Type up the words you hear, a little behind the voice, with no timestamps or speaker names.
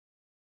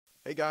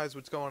Hey guys,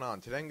 what's going on?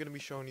 Today I'm going to be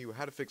showing you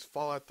how to fix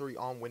Fallout 3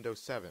 on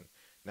Windows 7.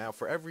 Now,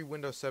 for every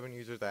Windows 7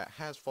 user that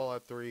has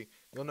Fallout 3,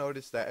 you'll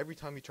notice that every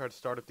time you try to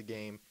start up the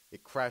game,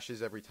 it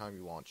crashes every time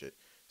you launch it.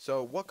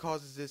 So what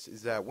causes this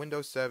is that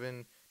Windows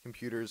 7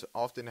 computers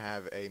often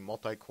have a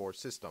multi-core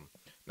system.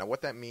 Now,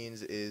 what that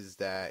means is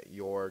that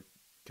your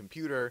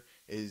computer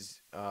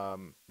is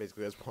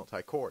basically has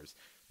multi-cores.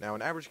 Now,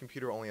 an average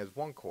computer only has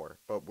one core,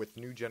 but with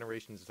new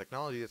generations of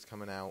technology that's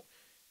coming out,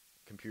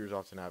 computers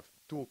often have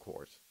dual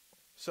cores.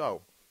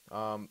 So,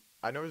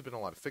 I know there's been a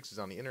lot of fixes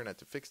on the internet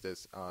to fix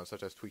this,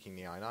 such as tweaking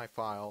the INI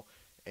file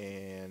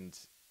and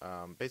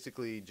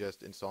basically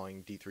just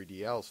installing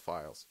D3DL's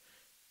files.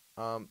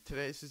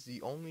 Today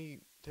I'm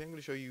going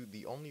to show you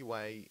the only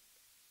way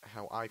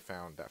how I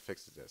found that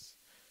fixes this.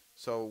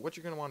 So what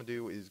you're going to want to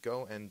do is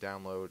go and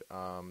download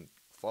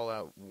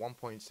Fallout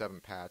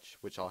 1.7 patch,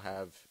 which I'll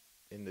have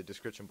in the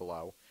description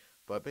below.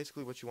 But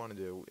basically what you want to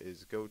do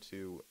is go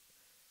to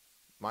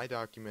My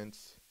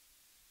Documents,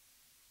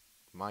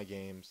 My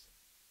Games,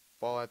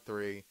 Fallout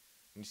 3, and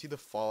you see the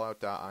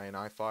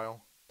fallout.ini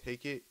file,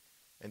 take it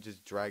and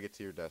just drag it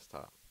to your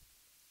desktop.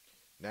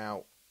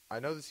 Now, I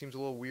know this seems a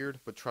little weird,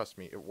 but trust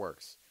me, it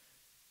works.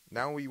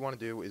 Now what you want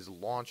to do is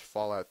launch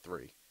Fallout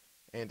 3.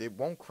 And it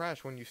won't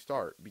crash when you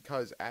start,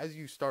 because as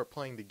you start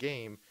playing the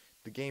game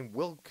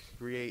will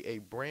create a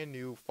brand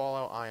new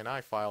Fallout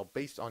INI file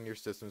based on your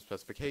system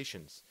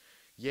specifications.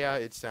 Yeah,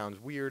 it sounds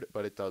weird,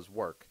 but it does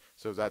work.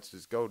 So that's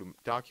just go to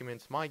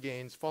Documents, My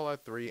Games,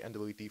 Fallout 3, and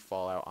delete the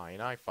Fallout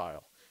INI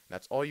file. And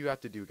that's all you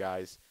have to do,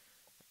 guys,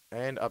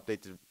 and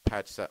update to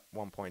patch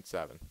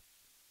 1.7.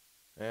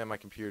 And my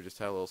computer just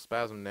had a little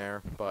spasm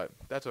there, but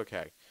that's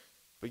okay.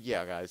 But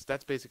yeah, guys,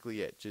 that's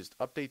basically it. Just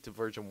update to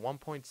version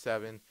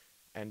 1.7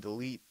 and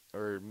delete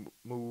or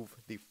move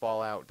the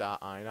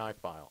fallout.ini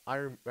file.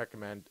 I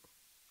recommend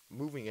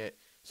moving it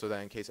so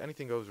that in case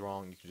anything goes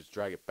wrong, you can just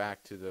drag it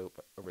back to the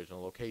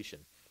original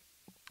location.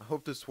 I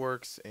hope this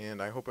works, and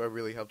I hope I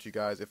really helped you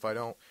guys. If I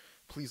don't,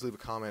 please leave a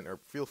comment or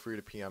feel free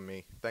to PM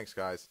me. Thanks,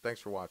 guys. Thanks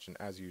for watching,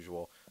 as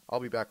usual.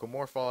 I'll be back with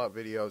more Fallout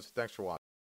videos. Thanks for watching.